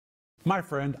My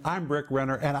friend, I'm Rick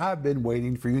Renner, and I've been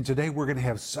waiting for you. Today we're going to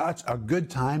have such a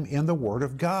good time in the Word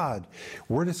of God.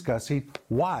 We're discussing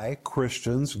why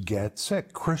Christians get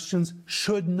sick. Christians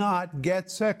should not get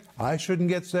sick. I shouldn't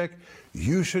get sick.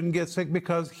 You shouldn't get sick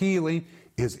because healing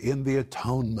is in the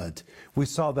atonement. We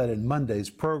saw that in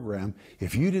Monday's program.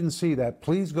 If you didn't see that,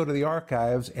 please go to the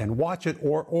archives and watch it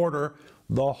or order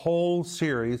the whole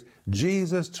series.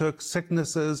 Jesus took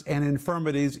sicknesses and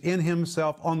infirmities in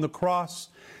himself on the cross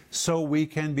so we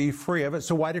can be free of it.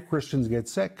 So why do Christians get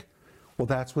sick? Well,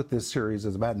 that's what this series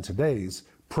is about, and today's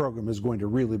program is going to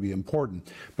really be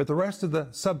important. But the rest of the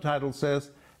subtitle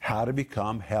says, how to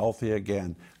become healthy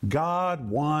again. God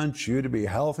wants you to be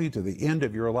healthy to the end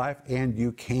of your life, and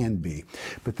you can be.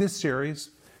 But this series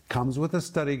comes with a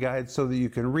study guide so that you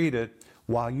can read it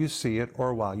while you see it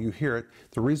or while you hear it.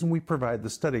 The reason we provide the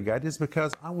study guide is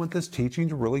because I want this teaching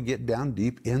to really get down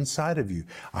deep inside of you.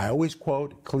 I always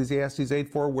quote Ecclesiastes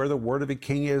 8:4, where the word of a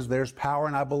king is, there's power,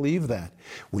 and I believe that.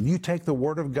 When you take the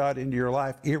word of God into your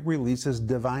life, it releases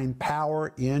divine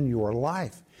power in your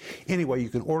life. Anyway, you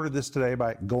can order this today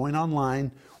by going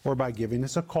online or by giving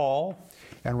us a call.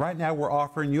 And right now we're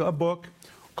offering you a book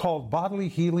called Bodily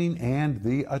Healing and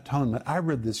the Atonement. I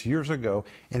read this years ago,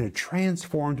 and it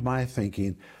transformed my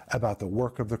thinking about the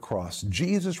work of the cross.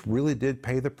 Jesus really did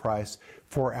pay the price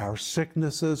for our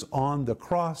sicknesses on the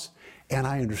cross, and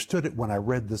I understood it when I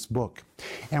read this book.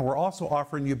 And we're also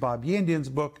offering you Bob Yandian's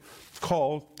book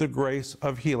called The Grace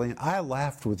of Healing. I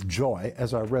laughed with joy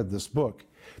as I read this book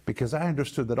because I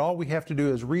understood that all we have to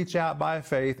do is reach out by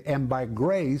faith and by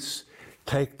grace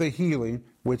take the healing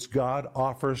which God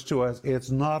offers to us.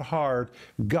 It's not hard.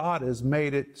 God has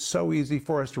made it so easy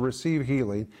for us to receive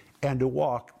healing and to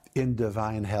walk in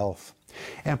divine health.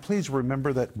 And please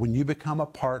remember that when you become a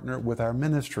partner with our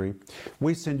ministry,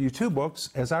 we send you 2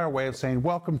 books as our way of saying,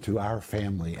 welcome to our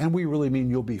family. And we really mean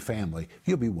you'll be family.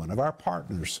 You'll be one of our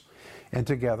partners. And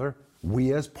together,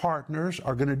 we as partners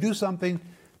are going to do something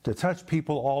to touch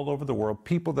people all over the world,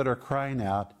 people that are crying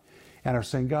out and are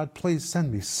saying, God, please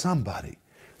send me somebody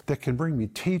that can bring me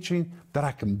teaching that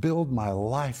I can build my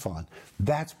life on.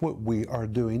 That's what we are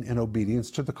doing in obedience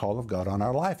to the call of God on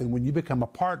our life. And when you become a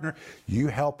partner, you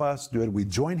help us do it. We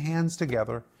join hands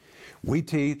together. We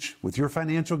teach with your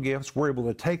financial gifts. We're able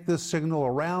to take this signal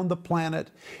around the planet.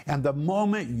 And the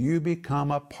moment you become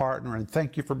a partner, and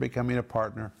thank you for becoming a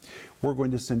partner, we're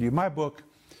going to send you my book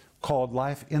called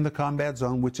Life in the Combat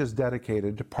Zone, which is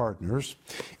dedicated to partners,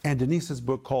 and Denise's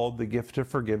book called The Gift of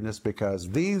Forgiveness, because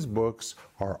these books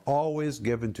are always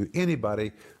given to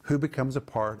anybody who becomes a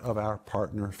part of our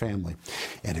partner family.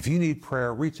 And if you need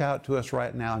prayer, reach out to us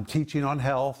right now. I'm teaching on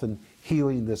health and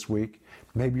healing this week.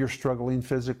 Maybe you're struggling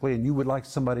physically and you would like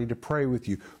somebody to pray with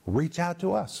you. Reach out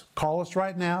to us. Call us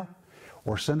right now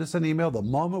or send us an email. The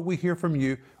moment we hear from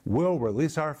you, we'll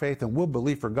release our faith and we'll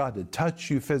believe for God to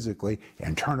touch you physically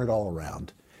and turn it all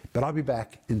around. But I'll be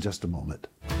back in just a moment.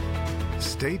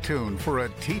 Stay tuned for a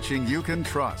teaching you can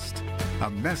trust,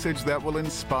 a message that will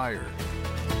inspire,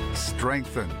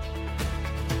 strengthen,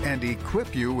 and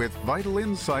equip you with vital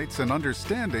insights and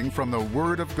understanding from the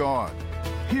Word of God.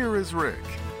 Here is Rick.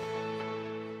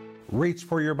 Reach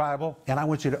for your Bible, and I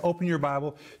want you to open your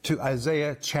Bible to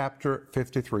Isaiah chapter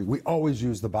 53. We always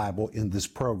use the Bible in this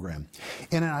program.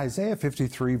 And in Isaiah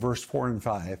 53, verse 4 and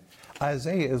 5,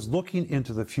 Isaiah is looking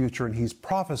into the future, and he's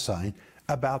prophesying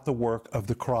about the work of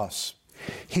the cross.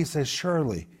 He says,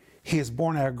 surely he has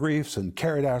borne our griefs and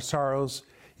carried our sorrows,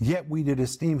 yet we did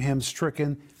esteem him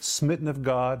stricken, smitten of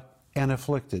God, and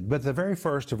afflicted. But the very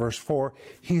first of verse 4,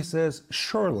 he says,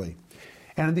 surely.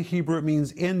 And in the Hebrew, it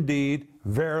means indeed,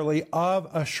 verily, of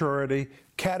a surety,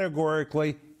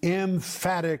 categorically,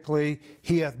 emphatically,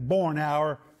 he hath borne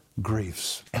our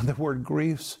griefs. And the word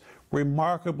griefs,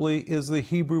 remarkably, is the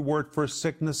Hebrew word for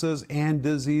sicknesses and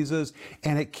diseases,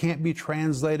 and it can't be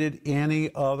translated any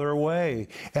other way.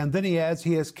 And then he adds,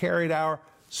 he has carried our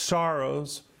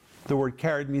sorrows. The word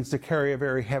carried means to carry a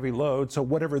very heavy load. So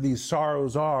whatever these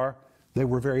sorrows are, they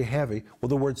were very heavy. Well,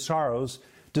 the word sorrows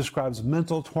describes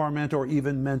mental torment or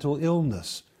even mental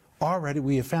illness. Already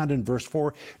we have found in verse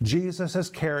 4, Jesus has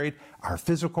carried our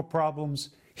physical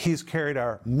problems. He's carried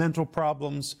our mental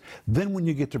problems. Then when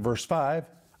you get to verse 5,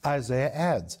 Isaiah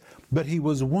adds, but he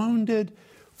was wounded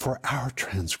for our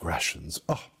transgressions.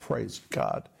 Oh, praise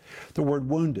God. The word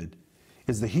wounded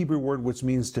is the Hebrew word which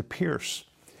means to pierce.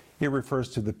 It refers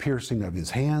to the piercing of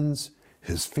his hands,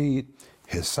 his feet,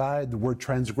 his side. The word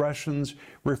transgressions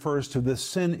refers to the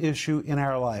sin issue in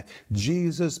our life.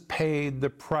 Jesus paid the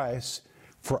price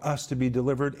for us to be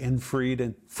delivered and freed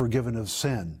and forgiven of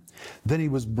sin. Then he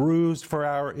was bruised for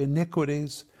our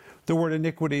iniquities. The word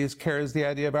iniquities carries the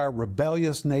idea of our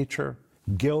rebellious nature,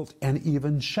 guilt, and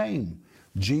even shame.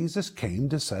 Jesus came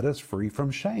to set us free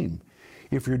from shame.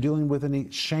 If you're dealing with any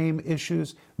shame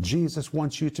issues, Jesus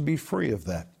wants you to be free of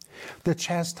that. The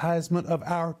chastisement of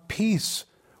our peace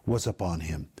was upon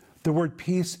him. The word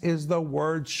peace is the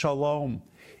word shalom.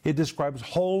 It describes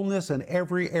wholeness in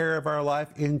every area of our life,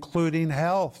 including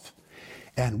health.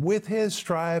 And with his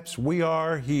stripes, we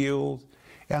are healed.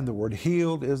 And the word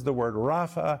healed is the word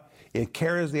rapha. It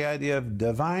carries the idea of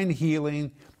divine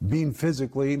healing, being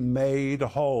physically made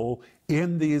whole.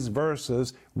 In these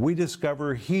verses, we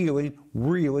discover healing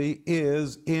really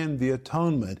is in the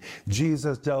atonement.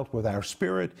 Jesus dealt with our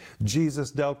spirit, Jesus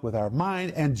dealt with our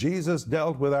mind, and Jesus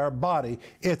dealt with our body.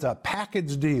 It's a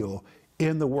package deal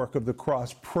in the work of the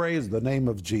cross. Praise the name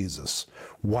of Jesus.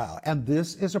 Wow. And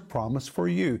this is a promise for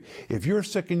you. If you're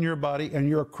sick in your body and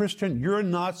you're a Christian, you're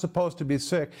not supposed to be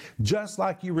sick. Just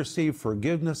like you receive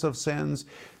forgiveness of sins,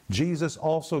 Jesus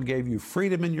also gave you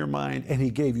freedom in your mind and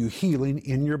he gave you healing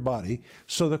in your body.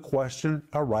 So the question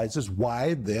arises,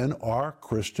 why then are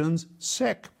Christians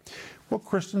sick? Well,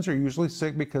 Christians are usually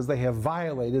sick because they have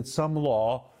violated some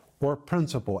law or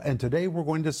principle. And today we're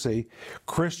going to see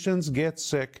Christians get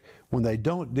sick when they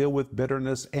don't deal with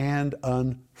bitterness and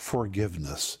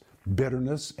unforgiveness.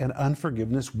 Bitterness and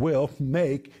unforgiveness will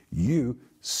make you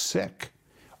sick.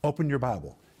 Open your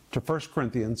Bible to 1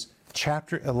 Corinthians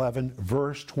chapter 11,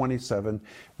 verse 27,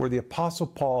 where the Apostle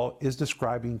Paul is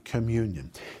describing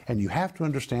communion. And you have to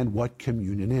understand what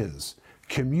communion is.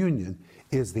 Communion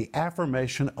is the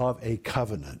affirmation of a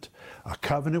covenant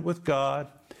with God,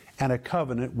 and a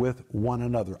covenant with one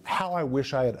another. How I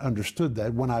wish I had understood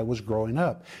that when I was growing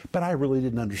up, but I really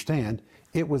didn't understand.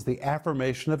 It was the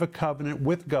affirmation of a covenant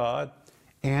with God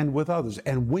and with others.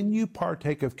 And when you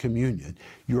partake of communion,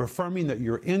 you're affirming that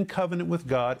you're in covenant with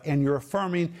God, and you're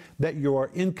affirming that you are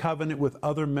in covenant with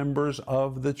other members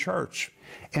of the church.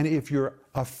 And if you're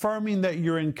affirming that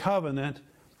you're in covenant,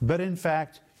 but in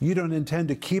fact you don't intend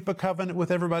to keep a covenant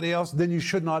with everybody else, then you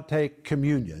should not take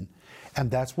communion. And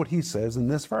that's what he says in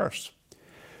this verse.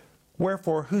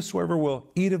 Wherefore, whosoever will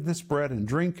eat of this bread and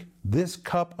drink this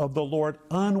cup of the Lord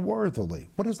unworthily.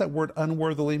 What does that word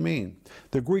unworthily mean?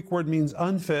 The Greek word means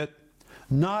unfit,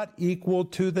 not equal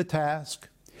to the task.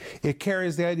 It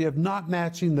carries the idea of not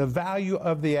matching the value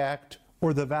of the act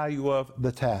or the value of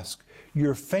the task.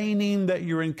 You're feigning that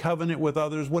you're in covenant with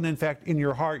others when in fact in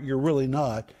your heart you're really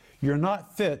not. You're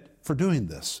not fit for doing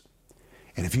this.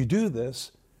 And if you do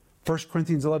this, 1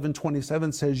 Corinthians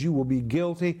 11:27 says you will be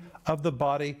guilty of the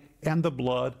body and the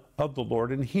blood of the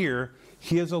Lord. And here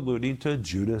he is alluding to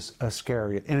Judas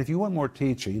Iscariot. And if you want more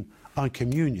teaching on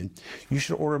communion, you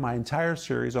should order my entire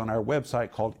series on our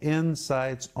website called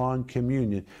Insights on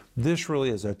Communion. This really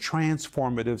is a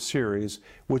transformative series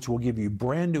which will give you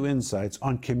brand new insights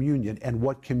on communion and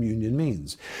what communion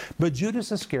means. But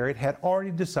Judas Iscariot had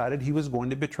already decided he was going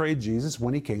to betray Jesus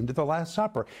when he came to the Last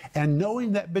Supper. And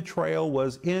knowing that betrayal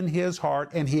was in his heart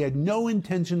and he had no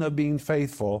intention of being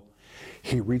faithful,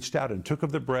 he reached out and took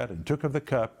of the bread and took of the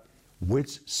cup,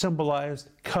 which symbolized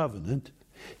covenant.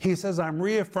 He says, I'm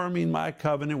reaffirming my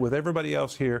covenant with everybody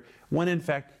else here, when in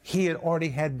fact he had already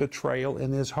had betrayal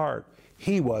in his heart.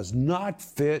 He was not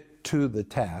fit to the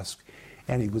task,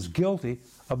 and he was guilty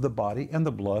of the body and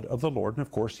the blood of the Lord. And of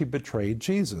course, he betrayed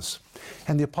Jesus.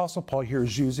 And the Apostle Paul here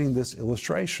is using this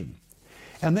illustration.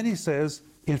 And then he says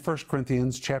in 1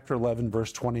 Corinthians chapter 11,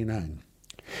 verse 29,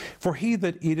 for he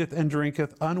that eateth and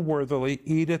drinketh unworthily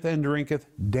eateth and drinketh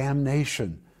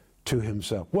damnation to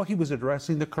himself. Well, he was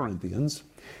addressing the Corinthians,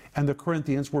 and the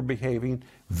Corinthians were behaving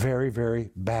very,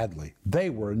 very badly. They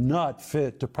were not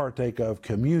fit to partake of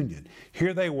communion.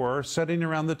 Here they were, sitting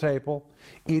around the table,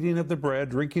 eating of the bread,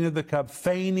 drinking of the cup,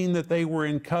 feigning that they were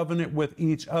in covenant with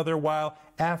each other, while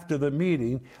after the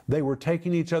meeting, they were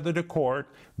taking each other to court,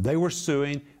 they were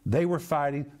suing, they were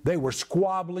fighting, they were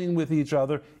squabbling with each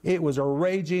other. It was a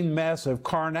raging mess of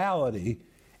carnality.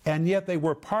 And yet they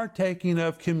were partaking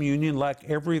of communion like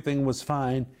everything was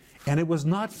fine, and it was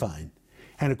not fine.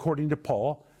 And according to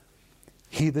Paul,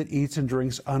 he that eats and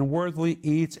drinks unworthily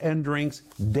eats and drinks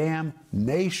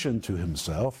damnation to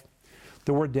himself.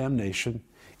 The word damnation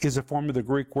is a form of the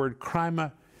Greek word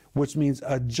krima, which means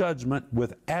a judgment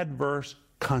with adverse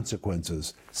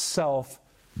consequences,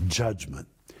 self-judgment.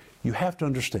 You have to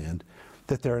understand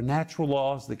that there are natural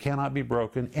laws that cannot be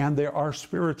broken, and there are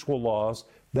spiritual laws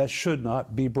that should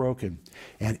not be broken.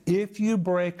 And if you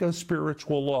break a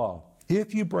spiritual law,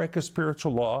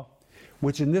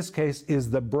 which in this case is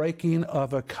the breaking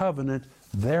of a covenant,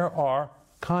 there are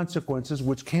consequences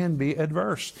which can be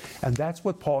adverse. And that's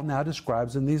what Paul now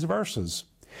describes in these verses.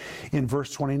 In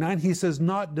verse 29, he says,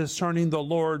 not discerning the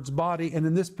Lord's body. And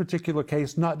in this particular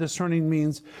case, not discerning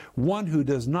means one who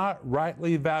does not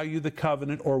rightly value the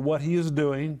covenant or what he is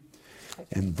doing.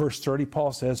 In verse 30,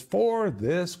 Paul says, for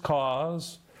this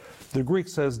cause, the Greek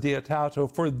says diatauto,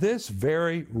 for this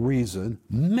very reason,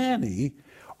 many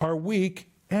are weak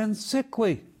and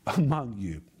sickly among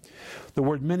you. The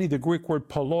word many, the Greek word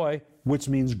poloi, which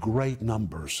means great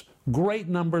numbers. Great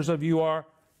numbers of you are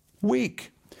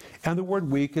weak. And the word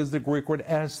weak is the Greek word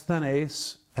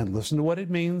asthenes, and listen to what it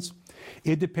means.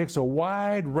 It depicts a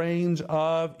wide range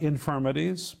of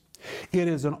infirmities. It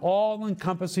is an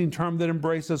all-encompassing term that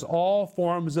embraces all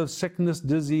forms of sickness,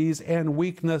 disease, and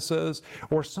weaknesses,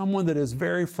 or someone that is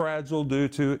very fragile due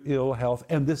to ill health.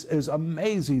 And this is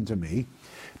amazing to me,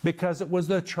 because it was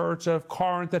the church of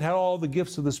Corinth that had all the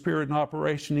gifts of the Spirit in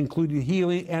operation, including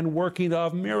healing and working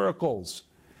of miracles.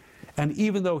 And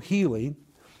even though healing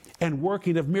and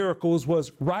working of miracles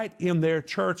was right in their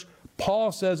church,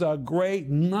 Paul says a great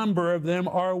number of them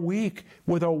are weak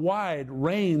with a wide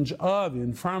range of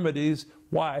infirmities.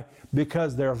 Why?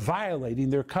 Because they're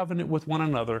violating their covenant with one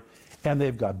another, and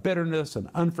they've got bitterness and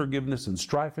unforgiveness and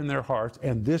strife in their hearts,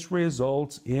 and this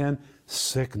results in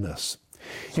sickness.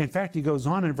 In fact, he goes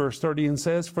on in verse 30 and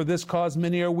says, for this cause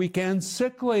many are weak and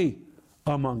sickly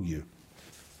among you.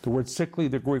 The word sickly,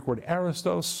 the Greek word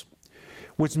aristos,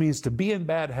 which means to be in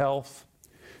bad health,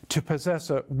 to possess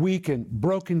a weak and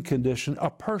broken condition, a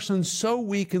person so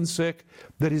weak and sick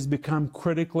that he's become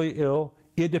critically ill.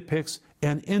 It depicts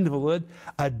an invalid,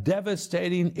 a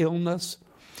devastating illness,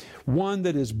 one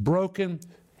that is broken,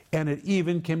 and it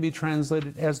even can be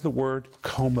translated as the word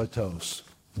comatose.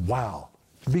 Wow.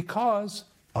 Because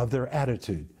of their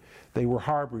attitude. They were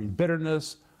harboring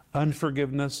bitterness,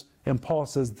 unforgiveness, and Paul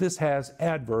says this has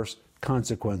adverse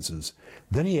consequences.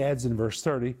 Then he adds in verse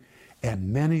 30,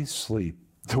 and many sleep.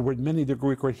 The word many, the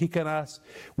Greek word hikanos,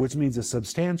 which means a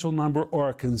substantial number or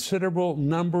a considerable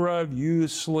number of you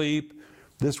sleep.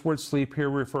 This word sleep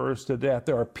here refers to death.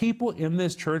 There are people in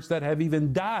this church that have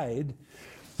even died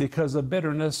because of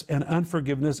bitterness and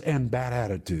unforgiveness and bad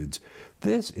attitudes.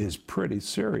 This is pretty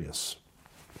serious.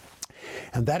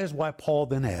 And that is why Paul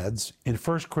then adds in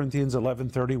 1 Corinthians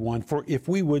 11:31, for if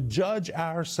we would judge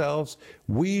ourselves,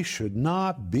 we should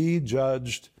not be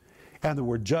judged. And the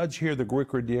word judge here, the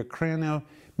Greek word diakrino,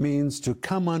 means to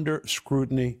come under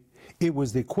scrutiny. It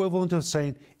was the equivalent of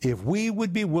saying, if we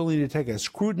would be willing to take a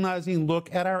scrutinizing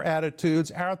look at our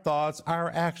attitudes, our thoughts, our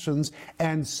actions,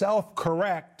 and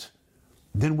self-correct,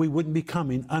 then we wouldn't be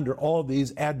coming under all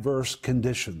these adverse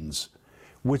conditions,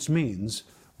 which means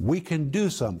we can do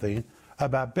something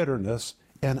about bitterness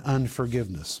and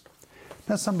unforgiveness.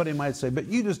 Now somebody might say, but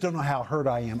you just don't know how hurt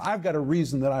I am. I've got a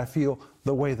reason that I feel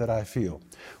the way that I feel.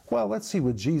 Well, let's see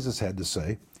what Jesus had to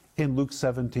say in Luke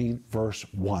 17, verse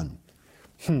 1.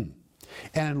 And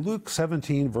in Luke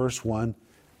 17, verse 1,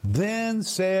 then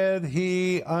said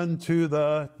he unto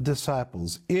the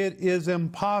disciples, it is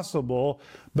impossible,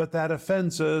 but that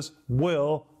offenses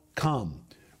will come,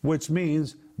 which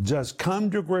means just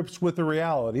come to grips with the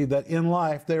reality that in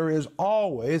life there is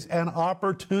always an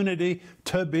opportunity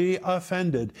to be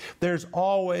offended. There's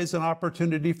always an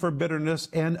opportunity for bitterness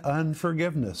and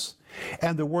unforgiveness.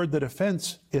 And the word that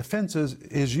offenses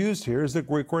is used here is the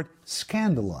Greek word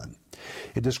scandalon.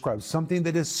 It describes something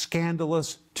that is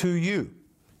scandalous to you.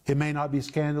 It may not be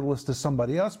scandalous to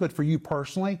somebody else, but for you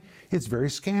personally, it's very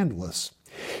scandalous.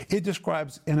 It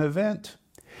describes an event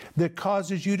that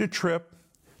causes you to trip,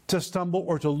 to stumble,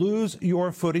 or to lose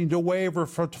your footing, to waver,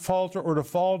 to falter, or to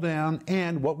fall down.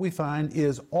 And what we find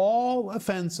is all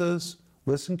offenses,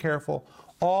 listen careful,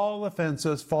 all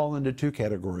offenses fall into two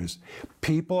categories.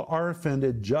 People are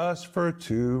offended just for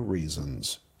two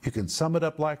reasons. You can sum it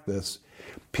up like this.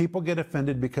 People get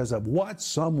offended because of what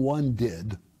someone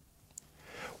did,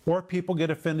 or people get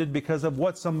offended because of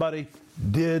what somebody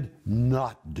did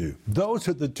not do. Those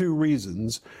are the two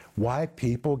reasons why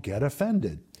people get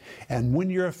offended. And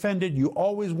when you're offended, you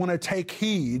always want to take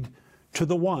heed to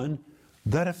the one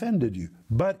that offended you.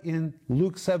 But in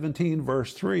Luke 17,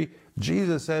 verse 3,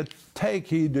 Jesus said, take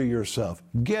heed to yourself.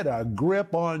 Get a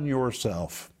grip on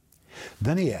yourself.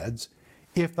 Then he adds,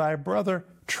 if thy brother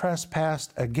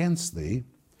trespassed against thee,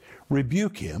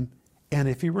 rebuke him, and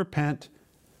if he repent,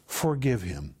 forgive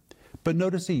him. But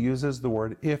notice he uses the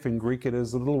word if. In Greek it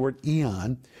is the little word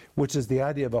eon, which is the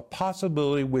idea of a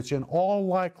possibility which in all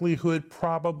likelihood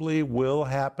probably will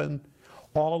happen.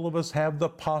 All of us have the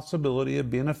possibility of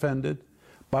being offended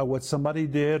by what somebody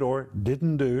did or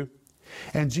didn't do.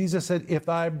 And Jesus said, if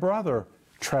thy brother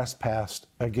trespassed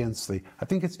against thee. I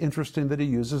think it's interesting that he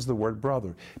uses the word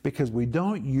brother, because we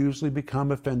don't usually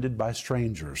become offended by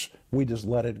strangers. We just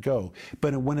let it go.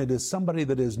 But when it is somebody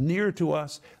that is near to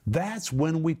us, that's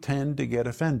when we tend to get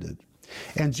offended.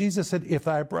 And Jesus said, if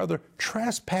thy brother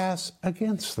trespass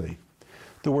against thee.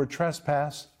 The word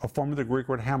trespass, a form of the Greek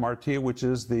word hamartia, which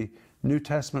is the New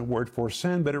Testament word for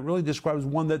sin, but it really describes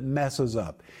one that messes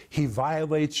up. He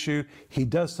violates you. He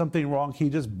does something wrong. He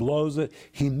just blows it.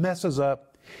 He messes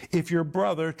up. If your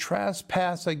brother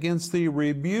trespass against thee,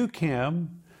 rebuke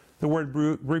him. The word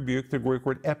rebuke, the Greek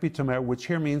word epitome, which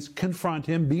here means confront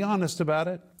him, be honest about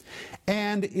it.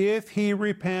 And if he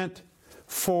repent,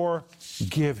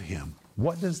 forgive him.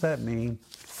 What does that mean,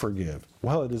 forgive?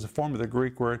 Well, it is a form of the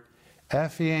Greek word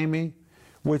aphiemi,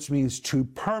 which means to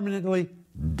permanently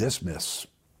dismiss,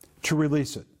 to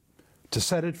release it, to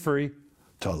set it free,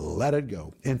 to let it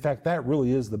go. In fact, that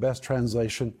really is the best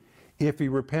translation. If he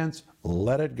repents,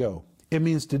 let it go. It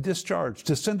means to discharge,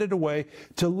 to send it away,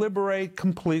 to liberate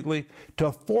completely,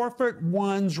 to forfeit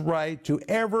one's right to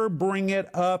ever bring it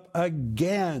up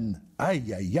again.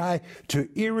 To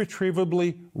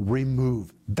irretrievably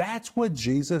remove. That's what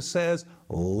Jesus says.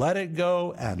 Let it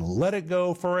go, and let it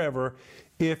go forever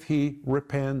if he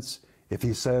repents, if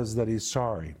he says that he's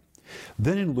sorry.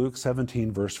 Then in Luke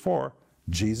 17, verse 4,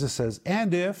 Jesus says,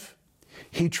 and if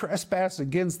he trespass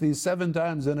against thee 7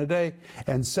 times in a day,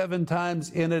 and 7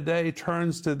 times in a day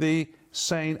turns to thee,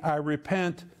 saying, I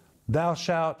repent, thou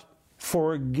shalt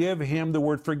forgive him. The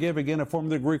word forgive, again, a form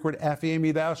of the Greek word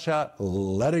aphiemi, thou shalt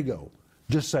let it go.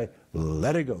 Just say,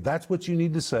 let it go. That's what you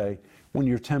need to say when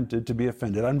you're tempted to be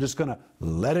offended. I'm just going to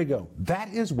let it go.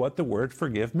 That is what the word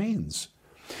forgive means.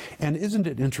 And isn't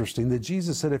it interesting that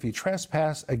Jesus said, if he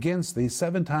trespass against thee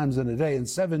 7 times in a day, and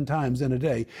 7 times in a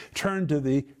day turn to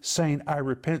thee, saying, I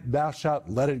repent, thou shalt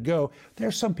let it go.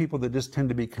 There's some people that just tend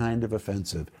to be kind of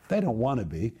offensive. They don't want to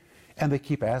be. And they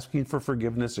keep asking for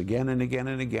forgiveness again and again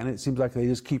and again. It seems like they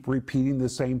just keep repeating the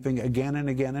same thing again and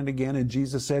again and again. And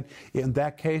Jesus said, in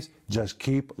that case, just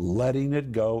keep letting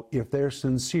it go. If they're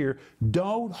sincere,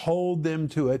 don't hold them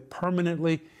to it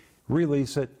permanently.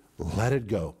 Release it. Let it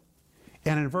go.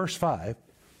 And in verse 5,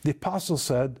 the apostle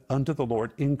said unto the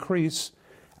Lord, increase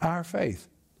our faith.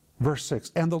 Verse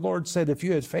 6, and the Lord said, if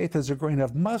you had faith as a grain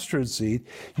of mustard seed,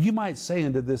 you might say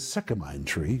unto this sycamine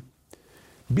tree,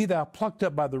 be thou plucked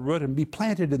up by the root and be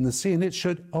planted in the sea, and it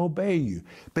should obey you.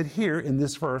 But here in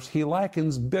this verse, he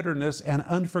likens bitterness and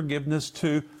unforgiveness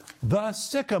to the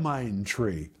sycamine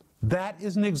tree. That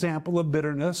is an example of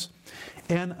bitterness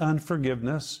and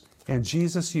unforgiveness. And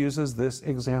Jesus uses this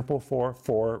example for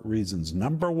 4 reasons.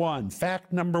 Number 1,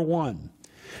 fact number 1.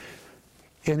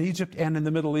 In Egypt and in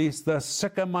the Middle East, the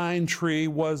sycamine tree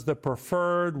was the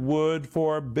preferred wood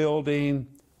for building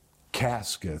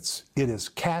caskets. It is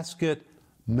casket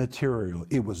material.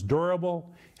 It was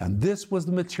durable, and this was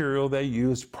the material they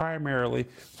used primarily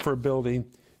for building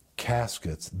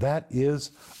caskets. That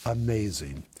is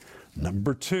amazing.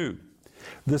 Number 2,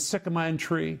 the sycamine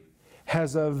tree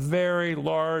has a very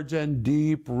large and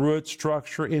deep root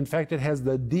structure. In fact, it has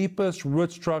the deepest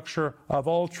root structure of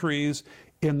all trees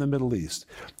in the Middle East.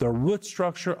 The root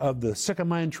structure of the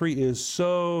sycamine tree is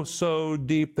so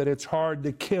deep that it's hard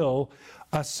to kill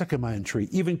a sycamine tree.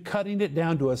 Even cutting it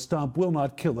down to a stump will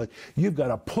not kill it. You've got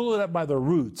to pull it up by the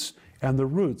roots, and the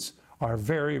roots are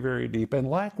very deep. And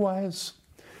likewise,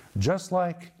 just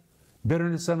like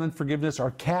bitterness and unforgiveness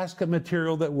are casket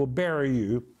material that will bury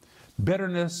you,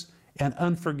 bitterness and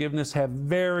unforgiveness have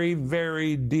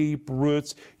very deep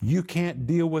roots. You can't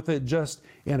deal with it just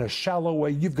in a shallow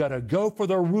way. You've got to go for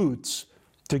the roots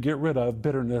to get rid of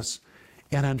bitterness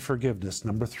and unforgiveness.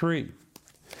 Number 3,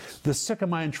 the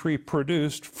sycamine tree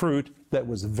produced fruit that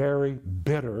was very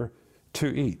bitter to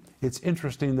eat. It's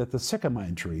interesting that the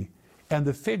sycamine tree and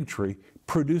the fig tree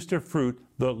produced a fruit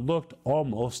that looked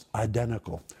almost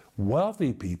identical.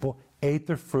 Wealthy people ate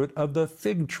the fruit of the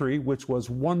fig tree, which was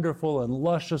wonderful and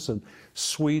luscious and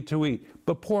sweet to eat.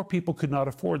 But poor people could not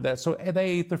afford that, so they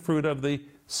ate the fruit of the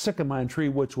sycamine tree,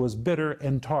 which was bitter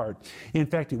and tart. In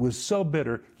fact, it was so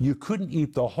bitter, you couldn't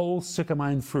eat the whole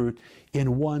sycamine fruit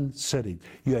in one sitting.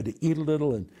 You had to eat a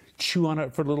little and chew on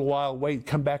it for a little while, wait,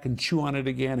 come back and chew on it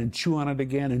again, and chew on it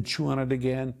again, and chew on it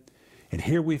again. And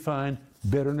here we find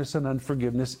bitterness and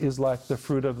unforgiveness is like the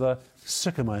fruit of the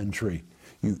sycamine tree.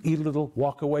 You eat a little,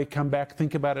 walk away, come back,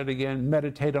 think about it again,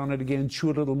 meditate on it again,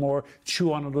 chew a little more,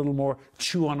 chew on a little more,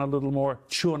 chew on a little more,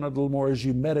 chew on a little more as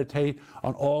you meditate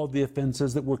on all the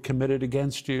offenses that were committed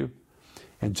against you.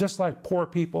 And just like poor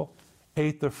people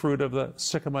ate the fruit of the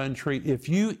sycamine tree, if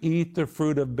you eat the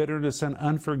fruit of bitterness and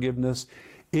unforgiveness,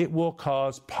 It will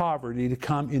cause poverty to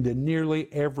come into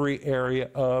nearly every area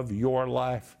of your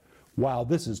life. Wow,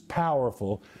 this is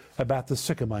powerful about the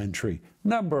sycamore tree.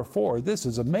 Number 4, this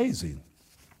is amazing.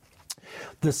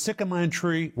 The sycamore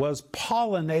tree was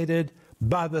pollinated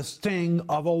by the sting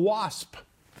of a wasp.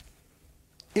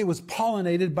 It was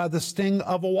pollinated by the sting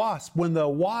of a wasp. When the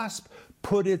wasp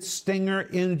put its stinger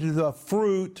into the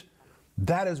fruit,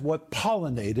 that is what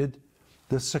pollinated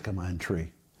the sycamore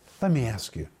tree. Let me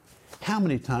ask you, how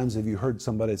many times have you heard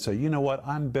somebody say, you know what,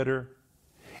 I'm bitter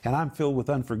and I'm filled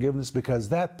with unforgiveness because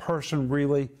that person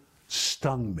really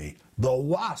stung me. The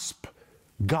wasp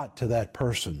got to that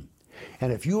person.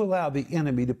 And if you allow the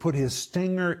enemy to put his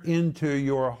stinger into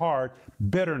your heart,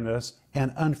 bitterness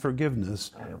and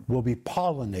unforgiveness will be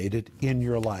pollinated in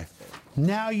your life.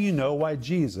 Now you know why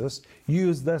Jesus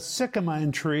used the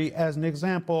sycamore tree as an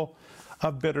example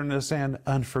of bitterness and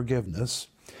unforgiveness.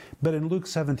 But in Luke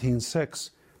 17:6,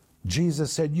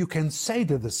 Jesus said, you can say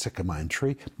to the sycamore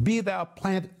tree, be thou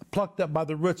plucked up by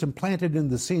the roots and planted in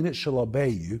the sea, and it shall obey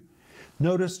you.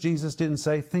 Notice Jesus didn't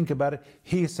say, think about it.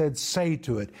 He said, say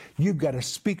to it. You've got to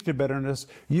speak to bitterness.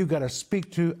 You've got to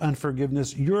speak to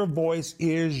unforgiveness. Your voice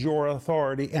is your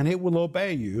authority, and it will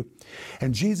obey you.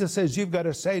 And Jesus says, you've got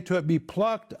to say to it, be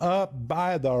plucked up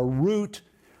by the root.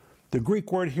 The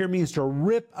Greek word here means to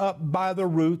rip up by the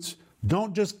roots.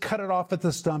 Don't just cut it off at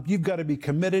the stump. You've got to be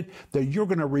committed that you're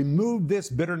going to remove this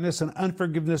bitterness and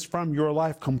unforgiveness from your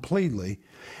life completely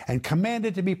and command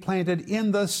it to be planted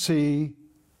in the sea.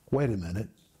 Wait a minute.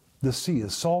 The sea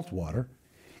is salt water.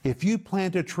 If you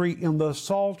plant a tree in the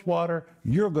salt water,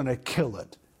 you're going to kill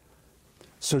it.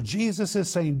 So Jesus is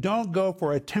saying, don't go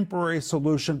for a temporary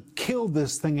solution. Kill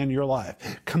this thing in your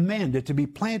life. Command it to be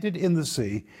planted in the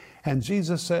sea. And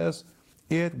Jesus says,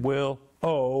 it will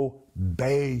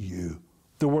obey you.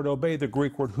 The word obey, the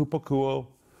Greek word hupokuo.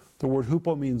 The word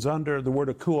hupo means under. The word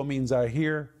akuo means I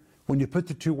hear. When you put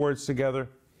the two words together,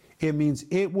 it means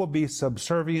it will be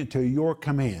subservient to your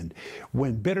command.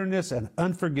 When bitterness and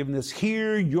unforgiveness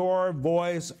hear your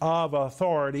voice of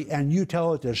authority and you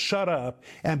tell it to shut up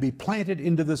and be planted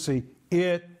into the sea,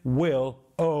 it will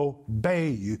obey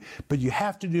you. But you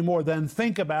have to do more than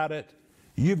think about it.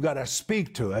 You've got to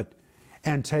speak to it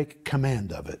and take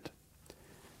command of it.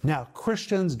 Now,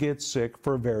 Christians get sick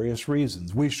for various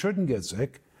reasons. We shouldn't get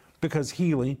sick because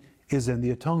healing is in the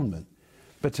atonement.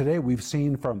 But today we've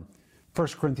seen from 1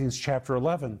 Corinthians chapter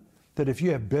 11 that if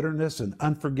you have bitterness and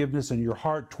unforgiveness in your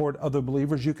heart toward other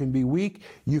believers, you can be weak,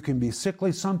 you can be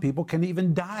sickly. Some people can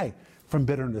even die from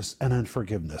bitterness and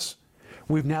unforgiveness.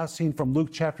 We've now seen from Luke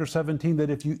chapter 17 that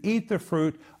if you eat the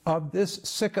fruit of this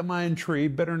sycamore tree,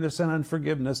 bitterness and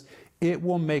unforgiveness, it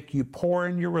will make you poor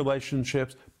in your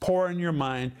relationships, poor in your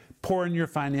mind, poor in your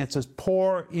finances,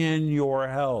 poor in your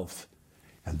health.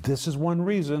 And this is one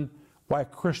reason why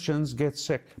Christians get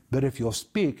sick. But if you'll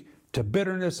speak to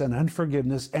bitterness and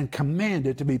unforgiveness and command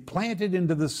it to be planted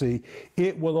into the sea,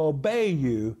 it will obey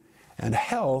you, and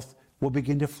health will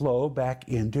begin to flow back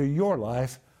into your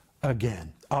life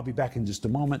again. I'll be back in just a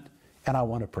moment, and I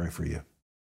want to pray for you.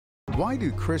 Why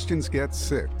do Christians get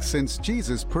sick since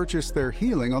Jesus purchased their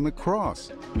healing on the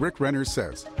cross? Rick Renner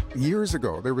says, years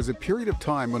ago there was a period of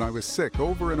time when I was sick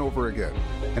over and over again,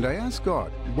 and I asked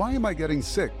God, why am I getting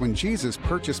sick when Jesus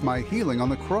purchased my healing on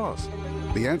the cross?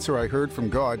 The answer I heard from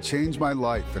God changed my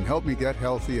life and helped me get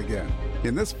healthy again.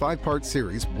 In this 5-part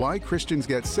series, Why Christians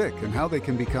Get Sick and How They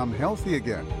Can Become Healthy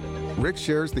Again, Rick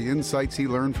shares the insights he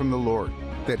learned from the Lord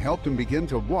that helped him begin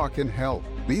to walk in health.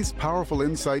 These powerful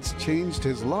insights changed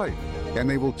his life, and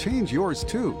they will change yours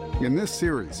too. In this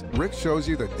series, Rick shows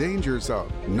you the dangers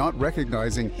of not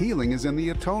recognizing healing is in the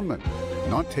atonement,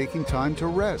 not taking time to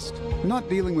rest, not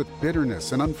dealing with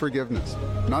bitterness and unforgiveness,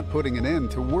 not putting an end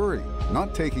to worry,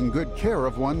 not taking good care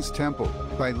of one's temple.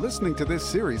 By listening to this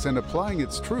series and applying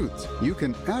its truths, you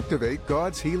can activate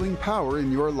God's healing power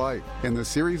in your life. And the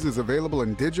series is available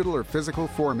in digital or physical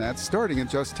formats starting at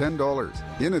just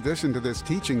 $10. In addition to this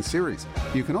teaching series,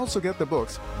 you can also get the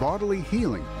books Bodily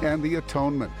Healing and The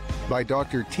Atonement by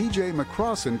Dr. T.J.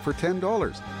 McCrossan for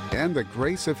 $10 and The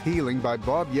Grace of Healing by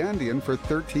Bob Yandian for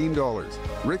 $13.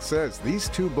 Rick says these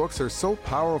two books are so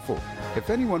powerful. If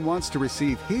anyone wants to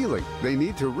receive healing, they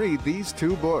need to read these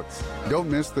two books. Don't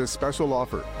miss this special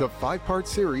offer, the 5-part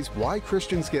series, Why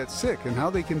Christians Get Sick and How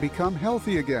They Can Become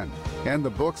Healthy Again, and the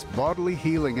books Bodily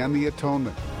Healing and The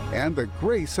Atonement, and The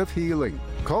Grace of Healing.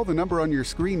 Call the number on your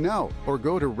screen now or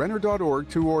go to Renner.org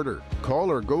to order. Call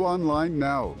or go online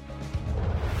now.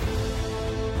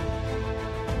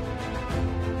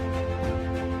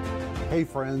 Hey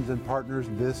friends and partners,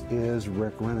 this is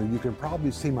Rick Renner. You can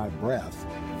probably see my breath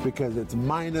because it's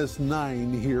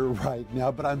 -9 here right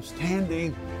now, but I'm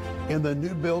standing in the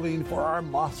new building for our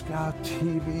Moscow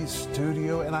TV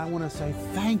studio, and I want to say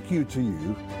thank you to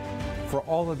you for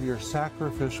all of your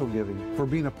sacrificial giving, for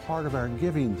being a part of our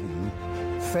giving team.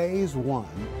 Phase 1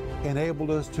 enabled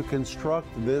us to construct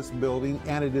this building,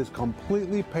 and it is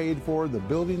completely paid for. The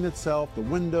building itself, the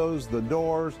windows, the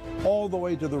doors, all the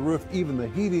way to the roof, even the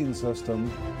heating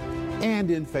system. And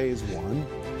in Phase 1,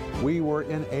 we were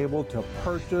enabled to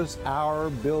purchase our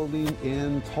building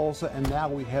in Tulsa, and now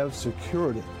we have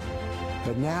secured it.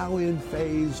 But now in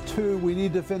Phase 2, we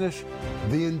need to finish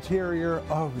the interior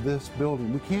of this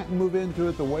building. We can't move into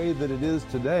it the way that it is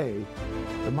today.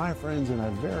 But my friends, in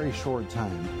a very short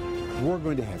time, we're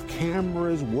going to have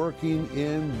cameras working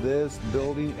in this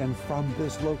building, and from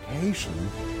this location,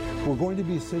 we're going to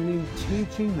be sending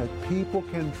teaching that people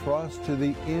can trust to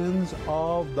the ends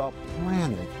of the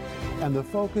planet. And the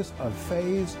focus of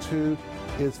Phase 2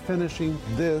 is finishing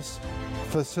this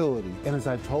facility. And as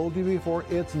I told you before,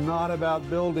 it's not about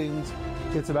buildings.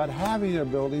 It's about having a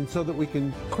building so that we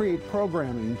can create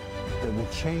programming that will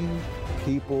change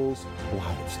people's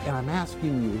lives. And I'm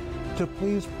asking you to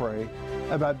please pray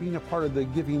about being a part of the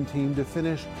giving team to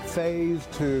finish Phase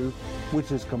 2,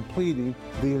 which is completing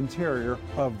the interior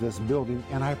of this building.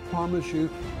 And I promise you,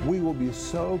 we will be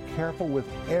so careful with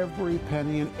every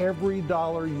penny and every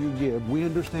dollar you give. We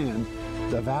understand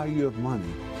the value of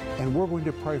money, and we're going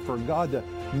to pray for God to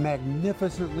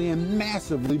magnificently and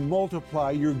massively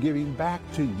multiply your giving back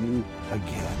to you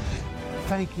again.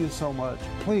 Thank you so much.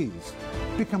 Please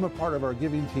become a part of our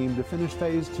giving team to finish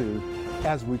Phase 2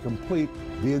 as we complete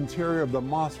the interior of the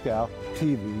Moscow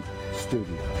TV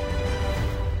studio.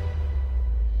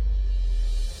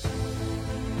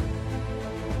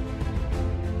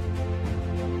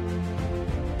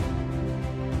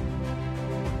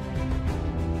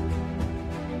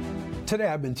 Today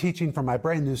I've been teaching from my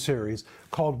brand new series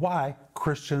called Why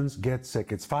Christians Get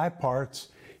Sick. It's 5 parts.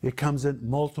 It comes in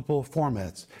multiple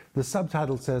formats. The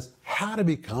subtitle says, How to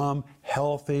Become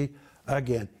Healthy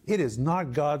Again. It is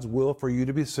not God's will for you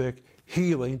to be sick.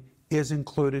 Healing is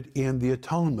included in the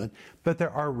atonement, but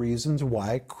there are reasons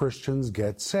why Christians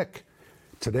get sick.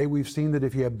 Today we've seen that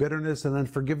if you have bitterness and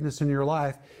unforgiveness in your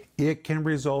life, it can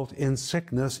result in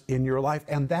sickness in your life,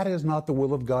 and that is not the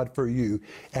will of God for you.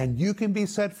 And you can be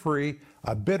set free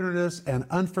of bitterness and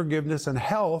unforgiveness, and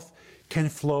health can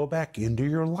flow back into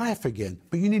your life again.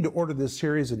 But you need to order this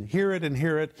series and hear it,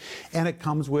 and it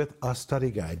comes with a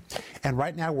study guide. And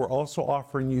right now we're also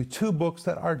offering you 2 books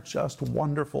that are just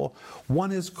wonderful.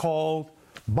 One is called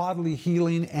Bodily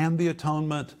Healing and the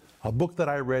Atonement, a book that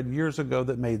I read years ago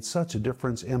that made such a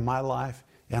difference in my life,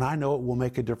 and I know it will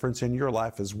make a difference in your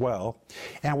life as well.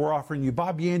 And we're offering you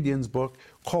Bob Yandian's book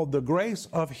called The Grace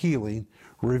of Healing,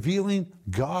 Revealing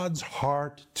God's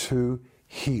Heart to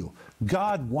Heal.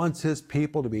 God wants His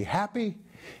people to be happy,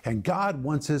 and God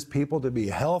wants His people to be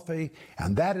healthy,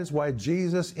 and that is why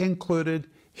Jesus included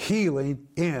healing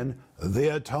in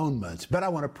the atonement. But I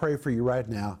want to pray for you right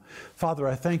now. Father,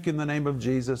 I thank you in the name of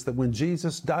Jesus that when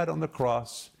Jesus died on the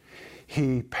cross,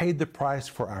 He paid the price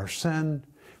for our sin,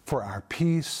 for our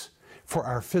peace, for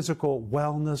our physical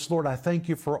wellness. Lord, I thank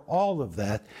you for all of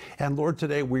that. And Lord,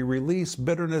 today we release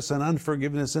bitterness and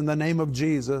unforgiveness in the name of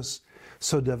Jesus,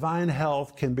 so divine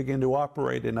health can begin to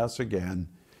operate in us again.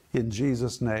 In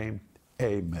Jesus' name,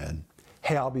 amen.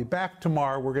 Hey, I'll be back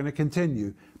tomorrow. We're going to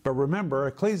continue. But remember,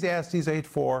 Ecclesiastes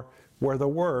 8:4, where the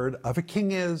word of a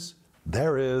king is,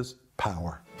 there is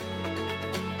power.